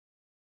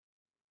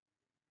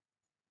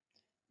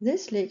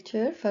This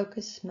lecture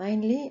focuses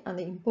mainly on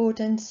the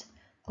importance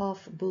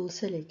of bull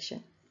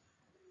selection.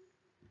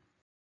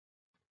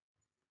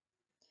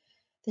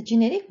 The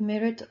genetic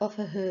merit of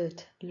a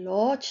herd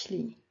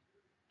largely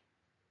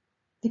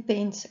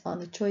depends on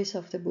the choice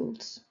of the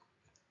bulls.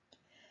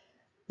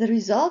 The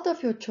result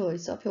of your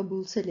choice of your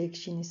bull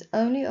selection is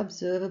only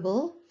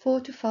observable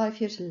 4 to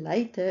 5 years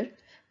later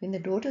when the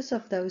daughters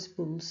of those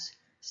bulls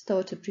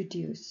start to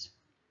produce.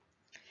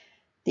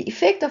 The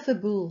effect of the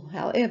bull,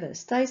 however,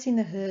 stays in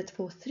the herd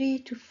for 3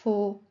 to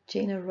 4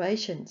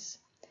 generations,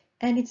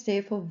 and it's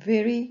therefore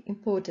very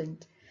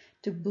important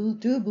to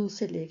do bull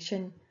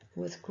selection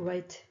with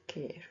great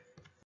care.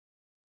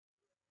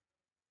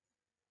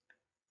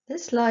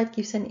 This slide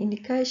gives an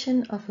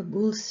indication of a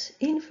bull's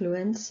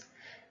influence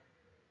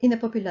in the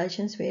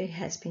populations where it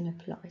has been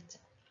applied.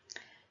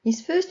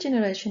 His first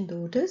generation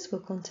daughters will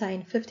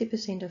contain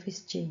 50% of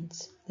his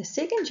genes. The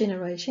second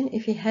generation,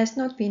 if he has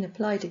not been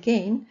applied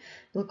again,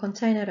 will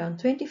contain around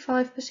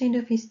 25%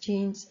 of his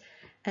genes,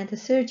 and the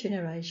third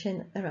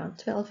generation around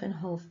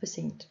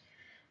 12.5%,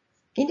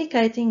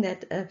 indicating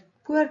that a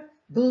poor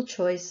bull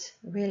choice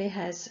really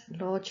has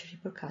large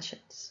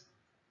repercussions.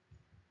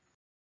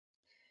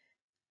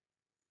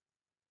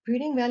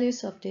 Breeding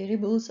values of dairy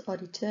bulls are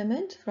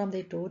determined from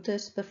their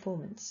daughters'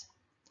 performance.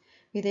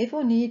 We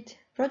therefore need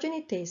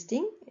progeny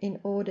testing in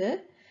order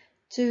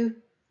to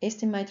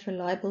estimate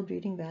reliable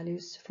breeding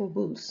values for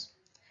bulls.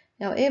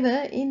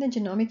 However, in the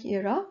genomic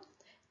era,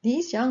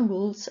 these young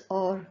bulls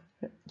are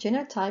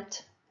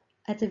genotyped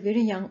at a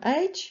very young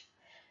age,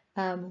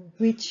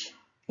 which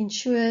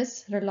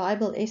ensures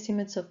reliable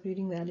estimates of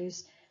breeding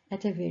values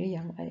at a very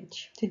young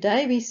age.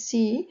 Today we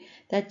see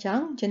that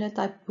young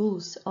genotyped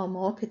bulls are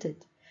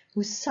marketed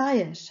whose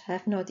sires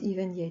have not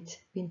even yet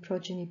been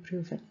progeny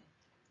proven.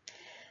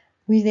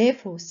 We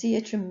therefore see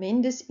a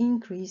tremendous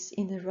increase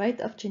in the rate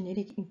of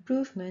genetic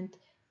improvement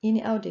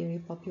in our dairy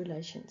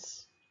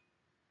populations.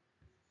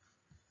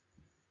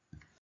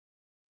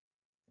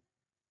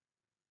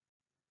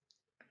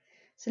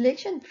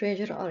 Selection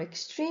pressure are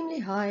extremely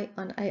high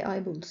on AI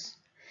bulls.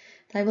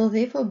 They will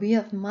therefore be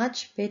of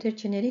much better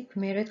genetic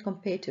merit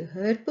compared to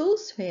herd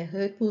bulls, where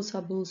herd bulls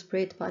are bulls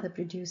bred by the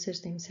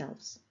producers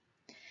themselves.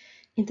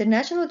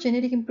 International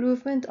genetic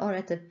improvement are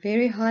at a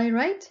very high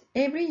rate.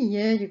 Every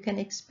year you can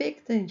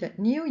expect the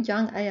new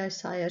young AI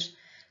sires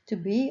to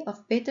be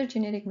of better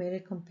genetic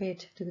merit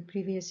compared to the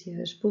previous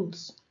year's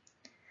bulls.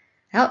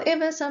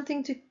 However,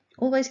 something to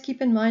always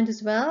keep in mind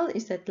as well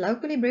is that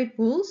locally bred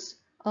bulls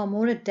are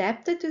more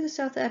adapted to the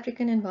South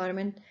African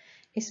environment,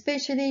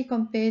 especially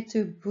compared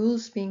to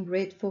bulls being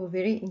bred for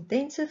very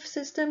intensive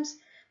systems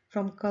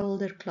from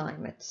colder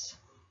climates.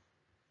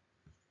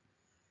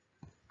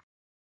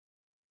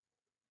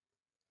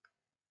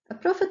 A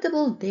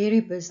profitable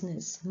dairy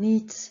business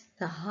needs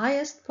the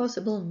highest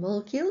possible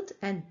milk yield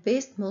and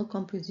best milk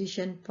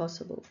composition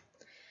possible.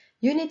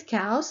 You need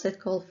cows that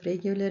calve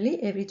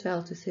regularly every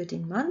 12 to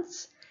 13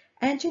 months,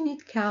 and you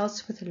need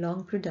cows with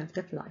long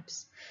productive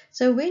lives.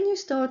 So when you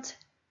start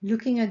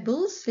looking at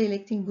bulls,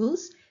 selecting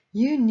bulls,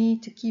 you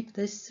need to keep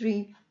these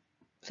three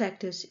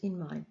factors in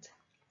mind.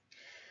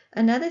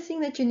 Another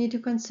thing that you need to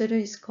consider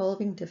is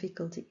calving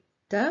difficulty.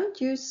 Don't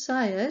use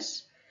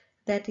sires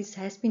that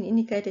has been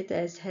indicated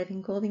as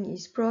having calving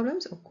ease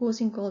problems or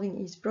causing calving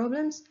ease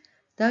problems.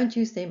 Don't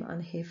use them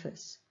on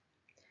heifers.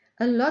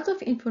 A lot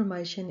of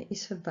information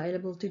is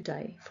available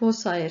today for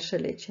sire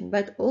selection,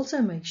 but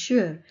also make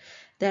sure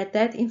that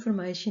that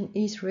information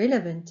is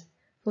relevant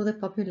for the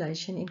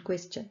population in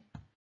question.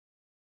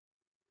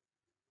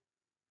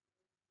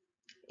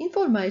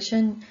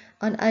 Information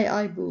on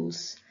AI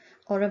bulls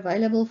are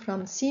available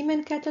from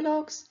semen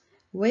catalogs,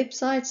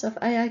 websites of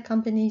AI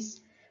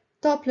companies,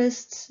 top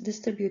lists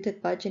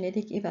distributed by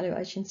genetic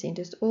evaluation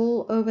centers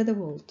all over the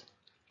world.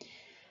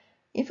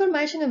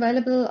 Information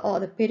available are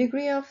the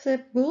pedigree of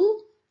the bull,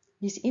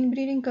 his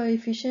inbreeding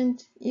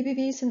coefficient,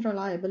 EBVs and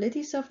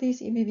reliabilities of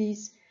these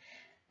EBVs,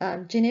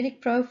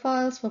 genetic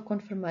profiles for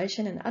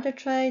conformation and other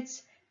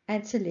traits,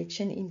 and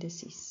selection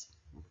indices.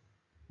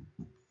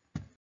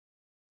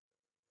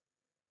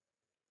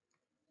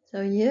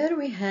 So here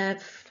we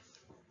have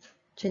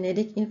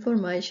genetic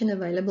information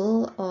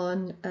available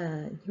on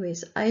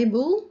USA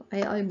bull,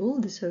 AI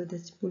bull, so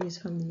this bull is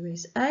from the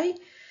USA.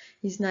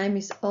 His name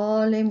is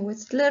Alem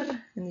Whistler,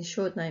 and his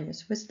short name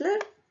is Whistler.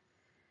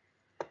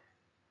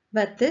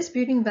 But these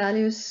breeding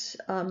values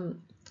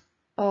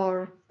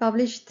are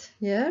published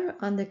here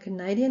on the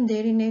Canadian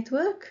Dairy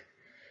Network.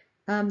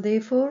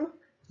 Therefore,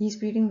 his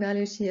breeding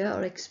values here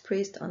are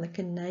expressed on the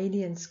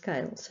Canadian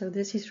scale. So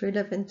this is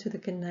relevant to the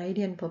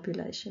Canadian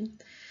population.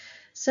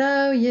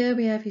 So here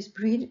we have his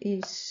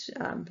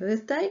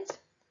birth date.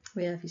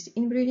 We have his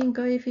inbreeding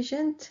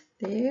coefficient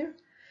there.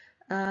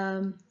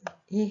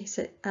 He's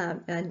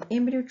an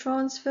embryo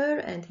transfer,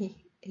 and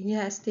he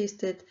has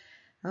tested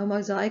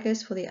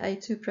homozygous for the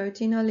A2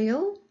 protein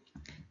allele.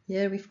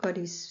 Here we've got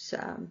his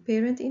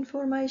parent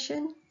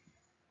information,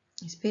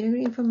 his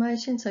pedigree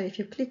information. So if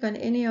you click on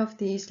any of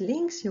these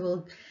links, you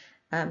will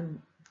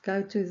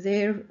go to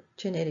their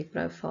genetic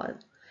profile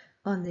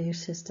on their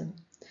system.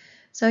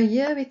 So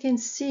here we can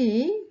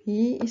see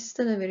he is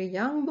still a very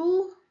young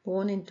bull,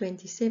 born in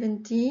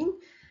 2017.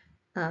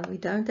 We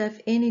don't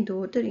have any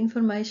daughter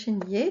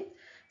information yet.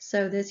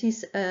 So this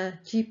is a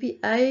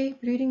GPA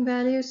breeding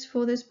values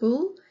for this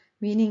bull,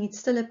 meaning it's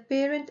still a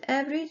parent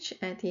average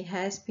and he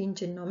has been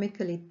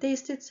genomically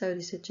tested. So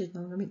this is a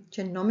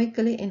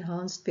genomically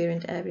enhanced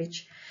parent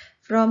average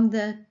from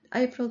the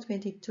April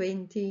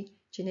 2020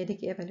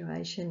 genetic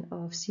evaluation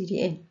of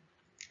CDN.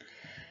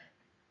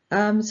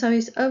 So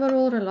his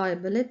overall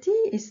reliability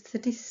is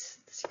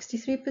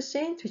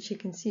 63%, which you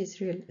can see is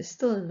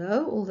still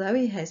low, although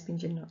he has been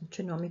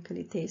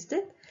genomically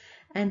tested.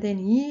 And then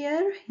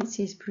here it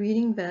says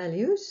breeding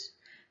values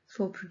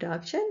for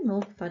production,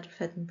 milk, butter,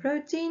 fat, and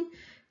protein.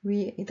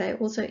 They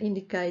also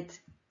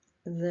indicate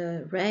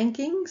the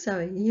ranking.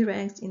 So he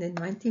ranks in the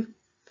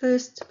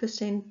 91st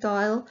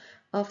percentile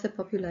of the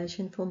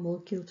population for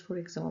milk yield, for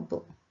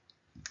example.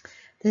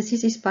 This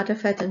is his butter,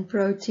 fat, and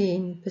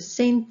protein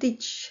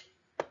percentage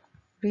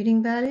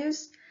breeding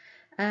values.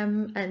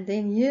 And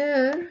then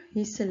here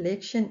his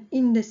selection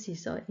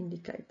indices are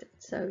indicated.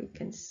 So we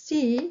can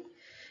see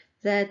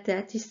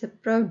that is the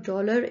pro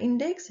dollar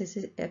index. This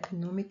is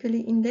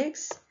economically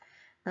index,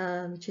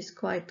 which is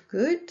quite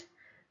good.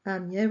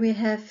 Here we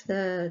have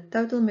the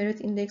total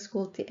merit index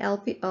called the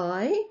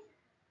LPI,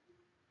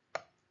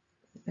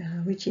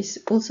 which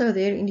is also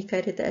there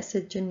indicated as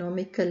a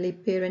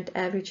genomically parent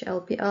average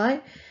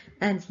LPI.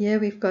 And here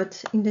we've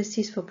got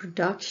indices for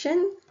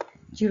production,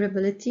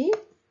 durability,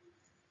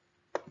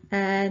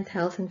 and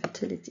health and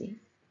fertility.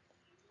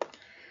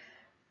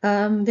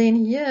 Then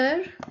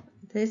here,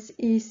 this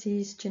is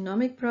his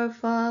genomic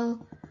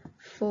profile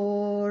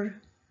for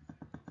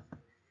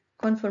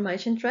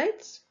conformation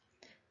traits.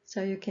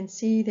 So you can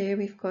see there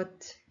we've got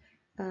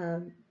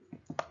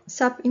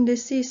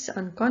sub-indices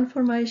on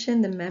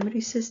conformation, the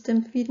mammary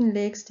system, feet and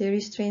legs, dairy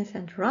strength,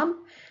 and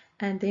rump.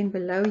 And then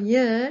below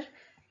here,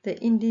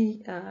 the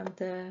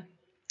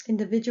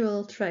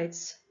individual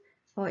traits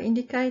are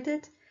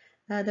indicated.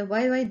 The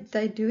way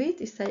they do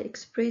it is they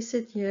express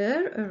it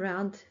here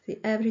around the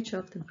average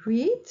of the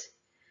breed.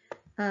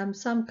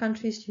 Some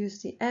countries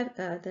use the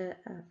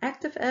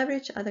active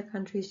average, other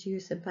countries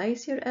use the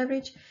base year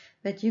average,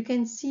 but you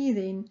can see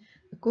then,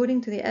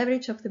 according to the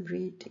average of the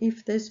breed,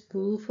 if this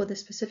bull for the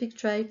specific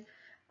trait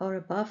are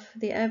above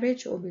the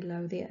average or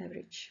below the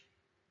average.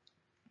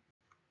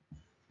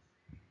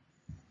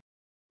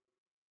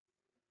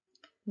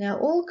 Now,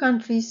 all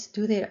countries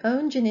do their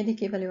own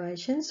genetic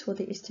evaluations for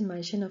the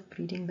estimation of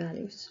breeding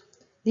values.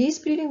 These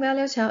breeding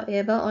values,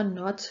 however, are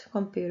not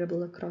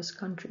comparable across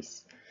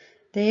countries.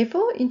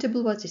 Therefore,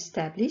 Interbull was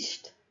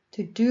established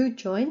to do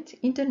joint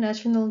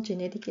international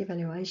genetic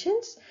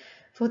evaluations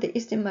for the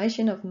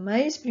estimation of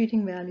maize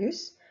breeding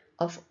values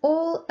of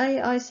all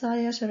AI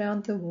sires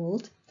around the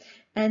world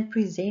and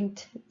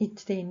present it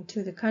then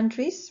to the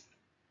countries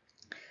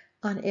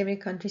on every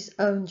country's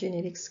own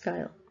genetic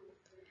scale.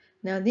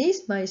 Now,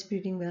 these maize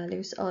breeding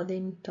values are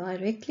then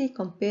directly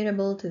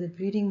comparable to the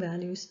breeding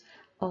values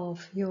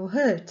of your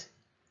herd.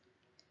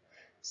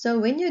 So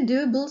when you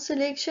do bull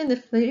selection,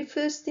 the very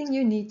first thing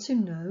you need to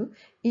know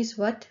is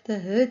what the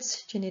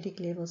herd's genetic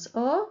levels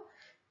are,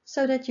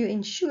 so that you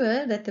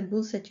ensure that the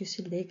bulls that you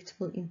select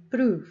will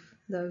improve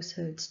those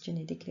herds'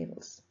 genetic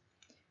levels.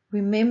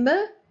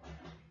 Remember,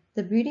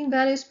 the breeding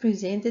values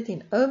presented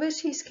in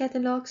overseas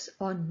catalogs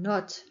are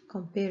not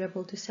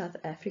comparable to South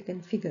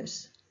African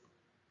figures.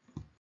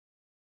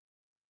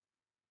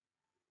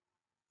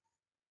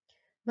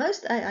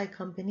 Most AI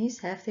companies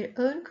have their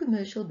own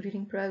commercial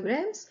breeding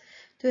programs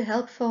to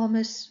help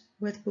farmers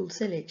with bull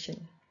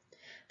selection.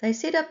 They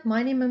set up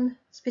minimum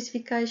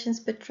specifications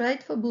per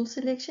trait for bull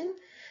selection,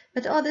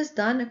 but are this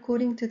done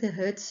according to the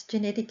herd's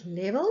genetic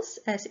levels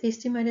as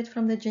estimated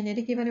from the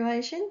genetic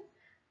evaluation?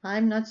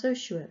 I'm not so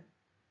sure.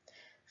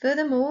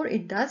 Furthermore,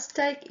 it does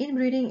take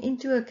inbreeding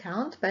into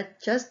account,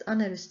 but just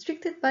on a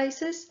restricted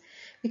basis,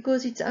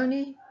 because it's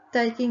only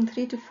taking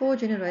 3 to 4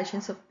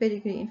 generations of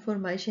pedigree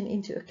information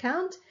into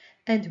account,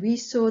 and we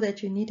saw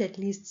that you need at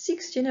least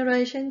 6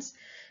 generations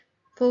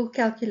for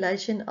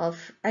calculation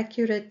of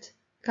accurate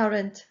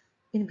current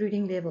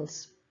inbreeding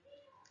levels.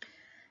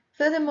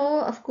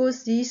 Furthermore, of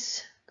course,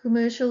 these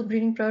commercial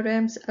breeding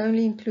programs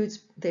only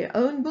includes their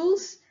own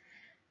bulls,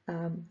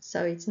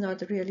 so it's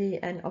not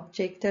really an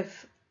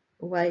objective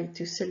way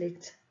to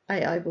select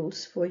AI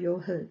bulls for your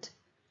herd.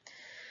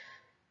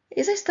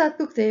 SA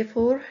Stud-Book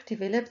therefore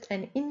developed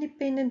an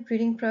independent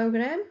breeding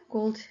program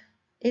called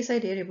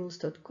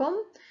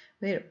sadairyBulls.com,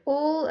 where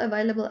all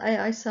available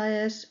AI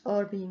sires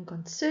are being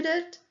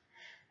considered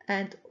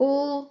and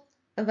all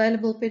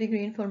available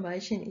pedigree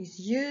information is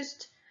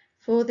used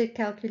for the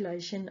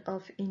calculation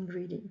of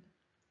inbreeding.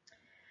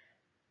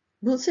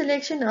 Bull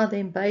selection are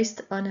then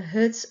based on a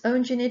herd's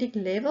own genetic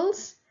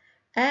levels,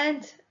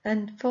 and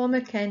a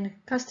farmer can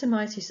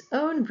customize his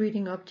own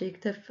breeding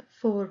objective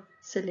for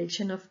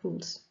selection of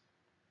bulls.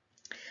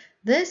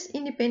 This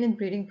independent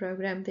breeding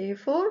program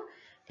therefore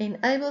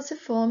enables a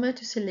farmer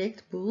to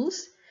select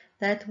bulls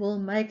that will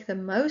make the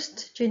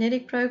most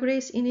genetic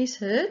progress in his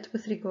herd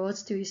with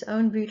regards to his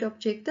own breed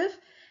objective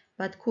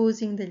but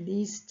causing the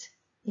least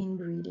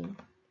inbreeding.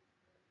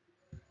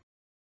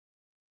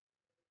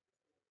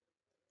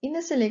 In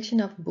the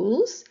selection of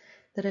bulls,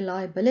 the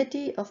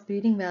reliability of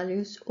breeding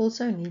values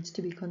also needs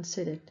to be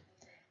considered.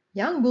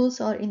 Young bulls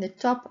are in the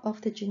top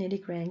of the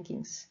genetic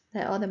rankings.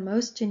 They are the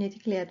most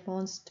genetically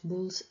advanced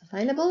bulls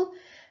available,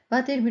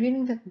 but their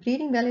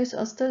breeding values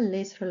are still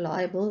less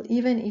reliable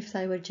even if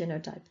they were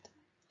genotyped.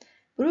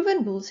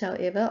 Proven bulls,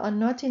 however, are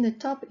not in the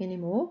top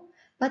anymore,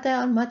 but they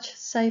are much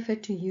safer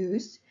to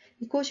use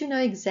because you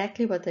know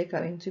exactly what they're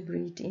going to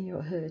breed in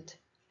your herd.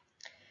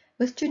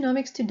 With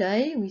genomics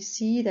today, we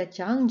see that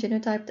young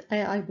genotyped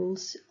AI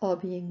bulls are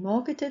being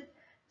marketed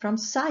from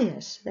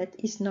sires that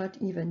is not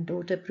even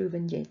daughter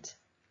proven yet.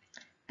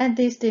 And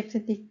there's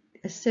definitely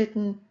a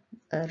certain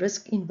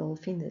risk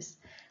involved in this.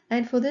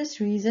 And for this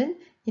reason,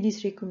 it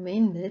is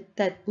recommended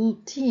that bull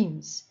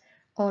teams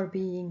are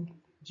being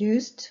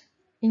used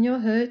in your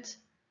herd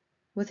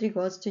with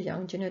regards to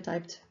young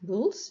genotyped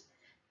bulls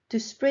to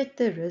spread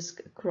the risk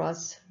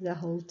across the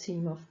whole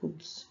team of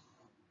bulls.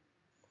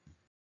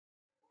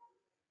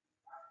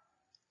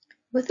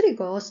 With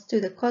regards to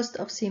the cost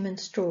of semen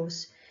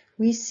straws,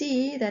 we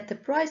see that the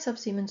price of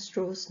semen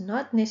straws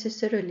not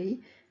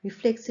necessarily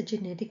reflects the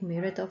genetic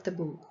merit of the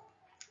bull.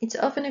 It's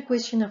often a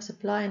question of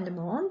supply and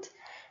demand,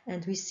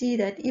 and we see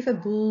that if a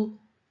bull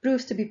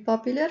proves to be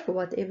popular for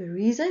whatever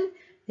reason,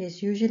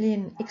 there's usually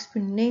an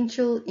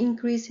exponential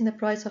increase in the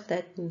price of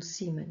that bull's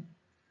semen.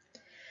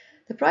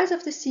 The price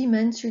of the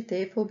semen should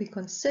therefore be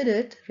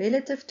considered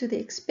relative to the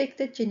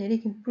expected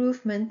genetic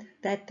improvement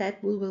that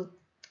that bull will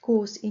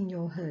cause in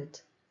your herd.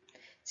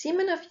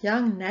 Semen of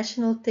young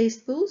national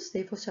test bulls,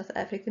 therefore South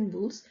African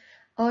bulls,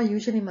 are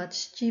usually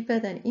much cheaper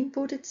than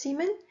imported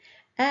semen,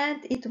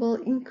 and it will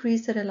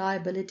increase the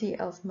reliability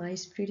of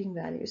maize breeding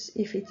values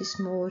if it is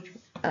more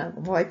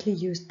widely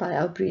used by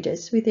our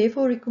breeders. We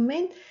therefore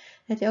recommend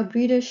that our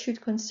breeders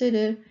should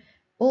consider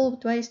all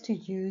ways to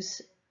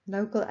use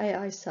local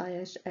AI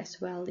sires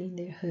as well in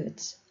their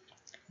herds.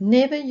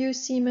 Never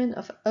use semen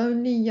of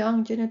only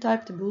young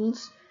genotyped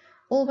bulls.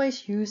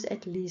 Always use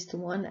at least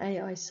one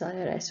AI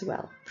sire as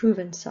well,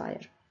 proven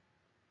sire.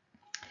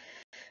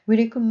 We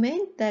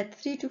recommend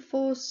that 3 to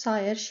 4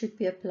 sires should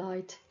be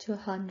applied to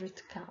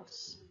 100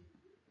 cows.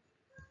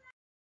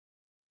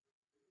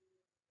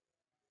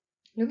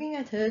 Looking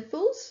at herd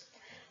bulls,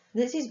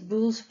 this is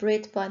bulls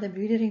bred by the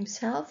breeder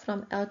himself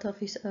from out of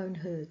his own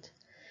herd.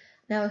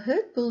 Now, a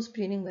herd bull's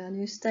breeding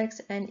values takes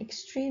an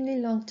extremely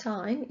long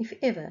time, if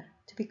ever,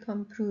 to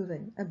become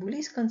proven. A bull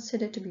is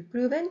considered to be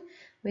proven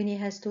when he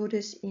has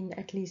daughters in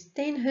at least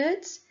 10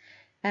 herds,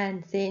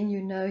 and then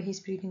you know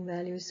his breeding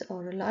values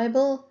are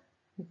reliable,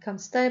 become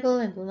stable,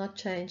 and will not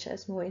change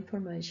as more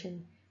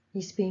information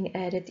is being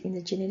added in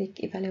the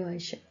genetic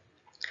evaluation.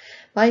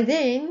 By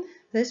then,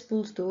 this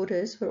bull's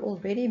daughters will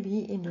already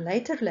be in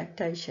later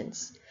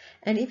lactations,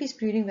 and if his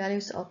breeding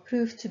values are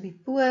proved to be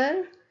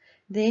poor,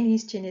 then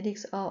his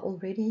genetics are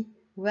already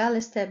well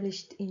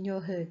established in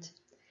your herd.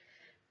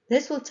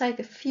 This will take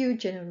a few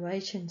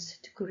generations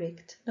to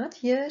correct,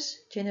 not years,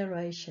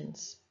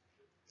 generations.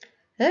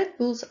 Herd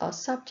bulls are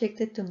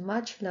subjected to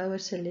much lower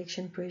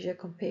selection pressure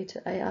compared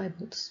to AI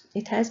bulls.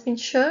 It has been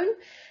shown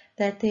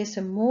that there's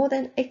a more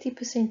than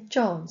 80%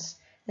 chance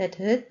that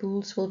herd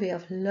bulls will be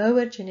of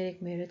lower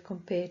genetic merit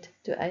compared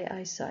to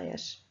AI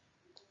sires.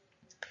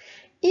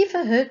 If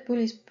a herd bull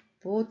is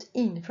brought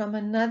in from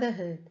another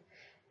herd,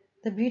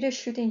 the breeder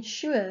should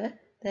ensure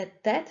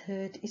that that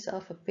herd is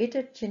of a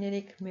better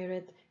genetic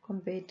merit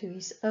compared to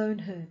his own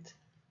herd.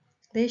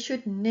 There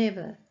should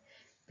never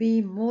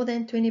be more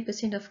than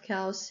 20% of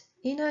cows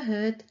in a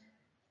herd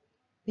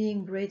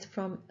being bred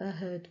from a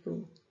herd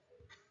bull.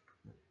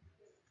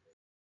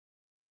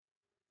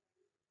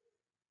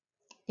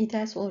 It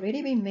has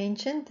already been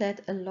mentioned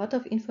that a lot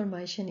of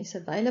information is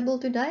available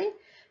today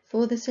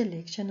for the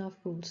selection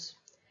of bulls.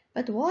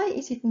 But why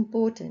is it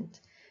important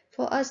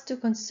for us to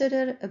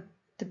consider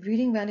the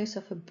breeding values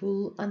of a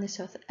bull on the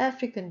South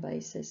African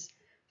basis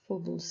for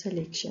bull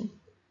selection?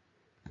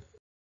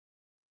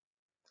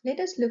 Let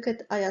us look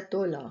at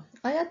Ayatollah.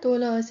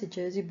 Ayatollah is a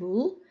Jersey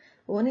bull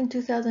born in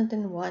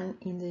 2001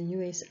 in the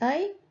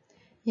USA.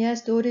 He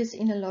has daughters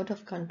in a lot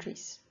of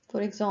countries.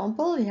 For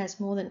example, he has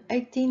more than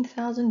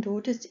 18,000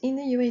 daughters in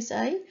the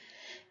USA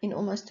in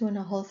almost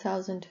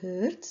 2,500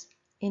 herds.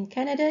 In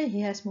Canada,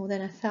 he has more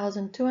than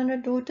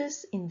 1,200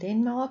 daughters. In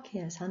Denmark, he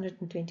has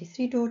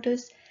 123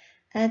 daughters.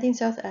 And in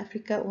South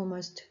Africa,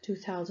 almost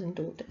 2,000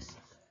 daughters.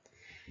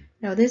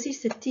 Now, this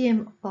is the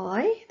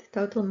TMI, the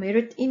Total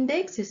Merit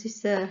Index. This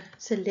is the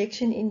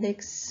selection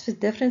index,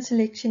 different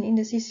selection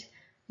indices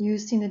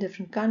used in the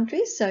different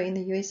countries. So in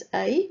the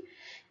USA,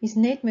 his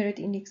net merit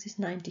index is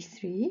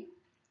 93.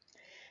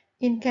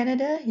 In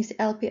Canada, his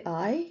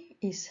LPI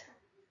is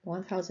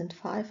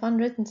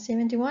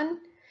 1,571.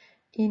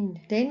 In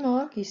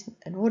Denmark, his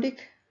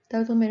Nordic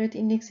total merit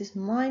index is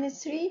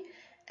 -3.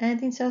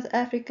 And in South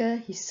Africa,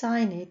 his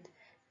SciNet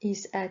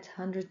is at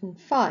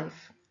 105.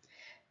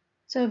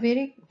 So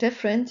very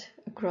different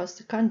across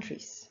the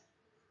countries.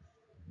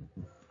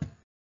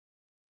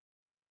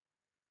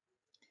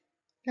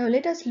 Now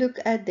let us look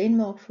at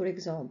Denmark, for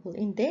example.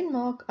 In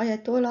Denmark,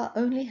 Ayatollah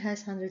only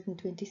has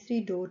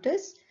 123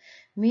 daughters,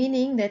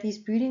 meaning that his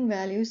breeding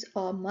values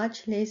are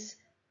much less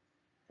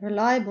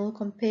reliable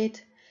compared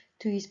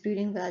to his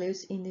breeding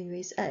values in the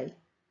USA.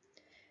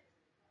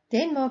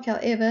 Denmark,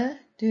 however,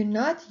 do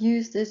not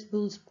use this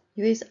bull's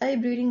USA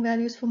breeding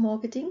values for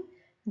marketing.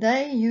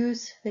 They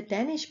use the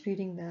Danish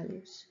breeding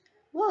values.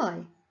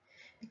 Why?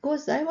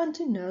 Because they want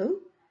to know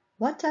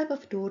what type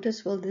of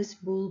daughters will this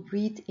bull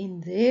breed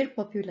in their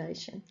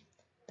population.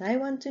 They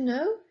want to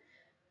know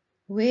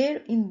where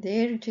in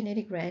their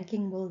genetic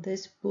ranking will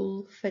this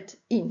bull fit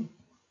in.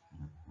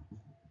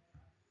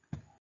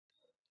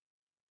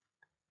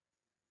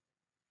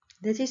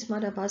 This is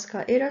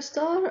Madawaska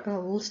Aerostar,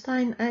 a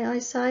Holstein AI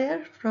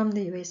sire from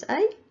the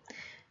USA.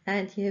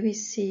 And here we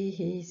see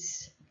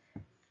his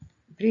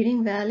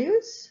breeding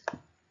values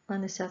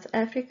on the South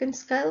African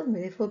scale,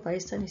 therefore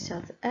based on his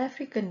South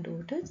African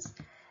daughters.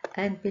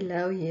 And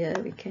below here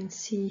we can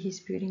see his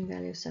breeding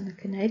values on the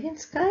Canadian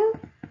scale.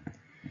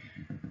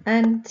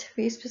 And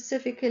we're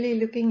specifically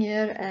looking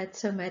here at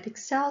somatic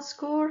cell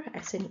score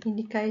as an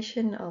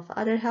indication of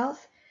udder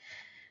health.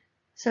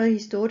 So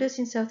his daughters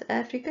in South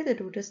Africa, the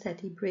daughters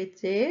that he bred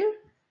there,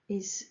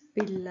 is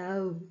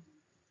below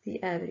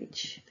the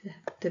average,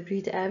 the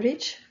breed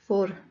average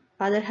for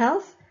udder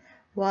health,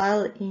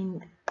 while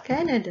in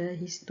Canada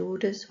his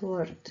daughters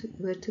were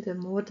to the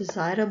more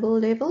desirable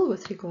level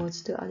with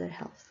regards to udder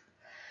health.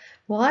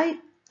 Why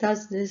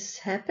does this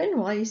happen?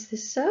 Why is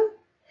this so?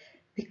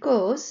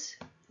 Because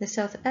the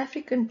South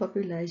African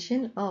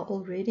population are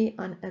already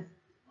on a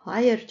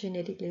higher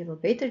genetic level,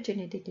 better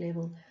genetic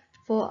level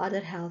for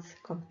udder health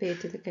compared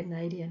to the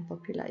Canadian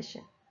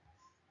population.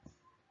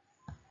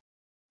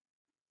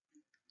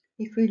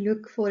 If we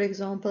look, for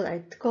example,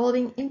 at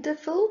calving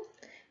interval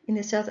in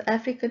the South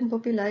African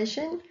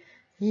population,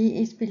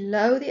 he is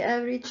below the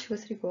average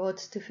with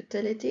regards to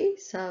fertility.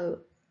 So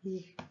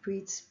he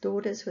breeds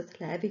daughters with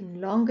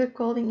having longer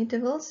calving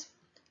intervals,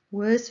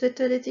 worse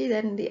fertility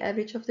than the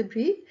average of the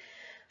breed.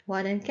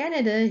 While in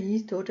Canada,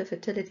 his daughter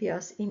fertility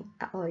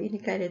are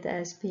indicated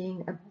as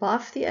being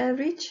above the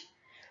average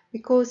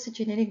because the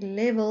genetic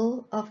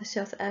level of the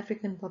South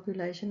African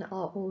population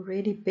are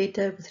already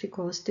better with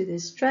regards to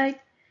this trait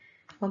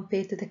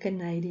compared to the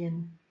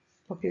Canadian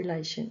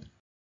population.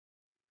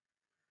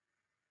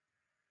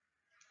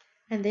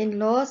 And then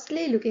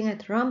lastly, looking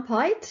at rump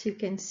height, you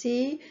can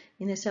see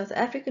in the South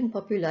African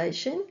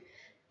population,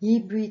 he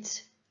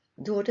breeds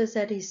daughters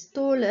that is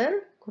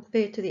taller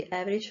compared to the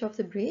average of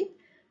the breed,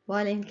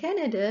 while in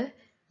Canada,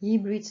 he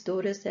breeds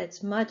daughters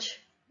that's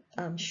much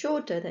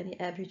shorter than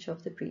the average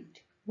of the breed.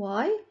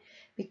 Why?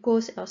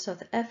 Because our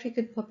South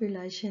African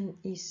population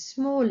is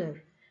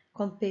smaller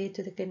compared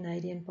to the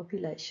Canadian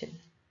population.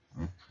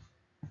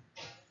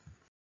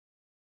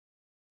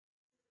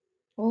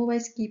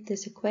 Always keep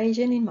this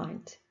equation in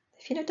mind.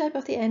 The phenotype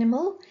of the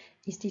animal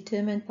is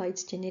determined by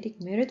its genetic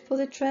merit for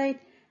the trait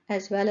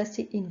as well as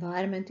the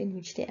environment in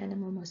which the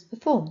animal must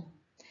perform.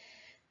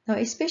 Now,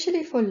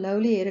 especially for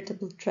lowly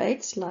heritable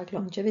traits like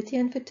longevity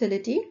and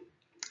fertility,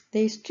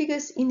 there is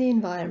triggers in the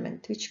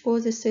environment which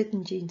causes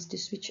certain genes to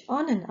switch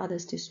on and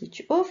others to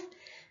switch off,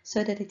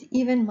 so that it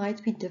even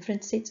might be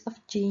different sets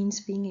of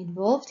genes being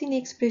involved in the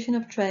expression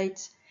of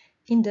traits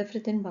in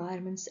different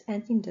environments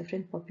and in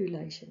different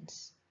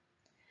populations.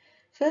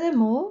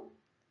 Furthermore,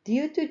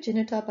 due to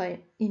genotype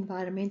and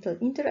environmental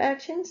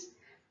interactions,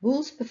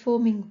 bulls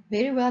performing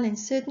very well in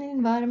certain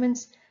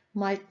environments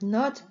might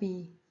not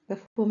be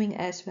performing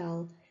as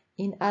well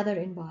in other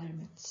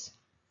environments.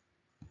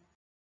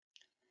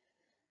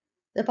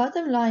 The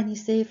bottom line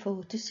is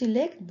therefore to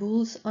select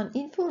bulls on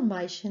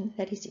information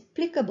that is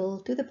applicable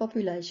to the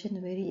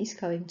population where he is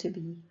going to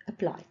be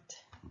applied.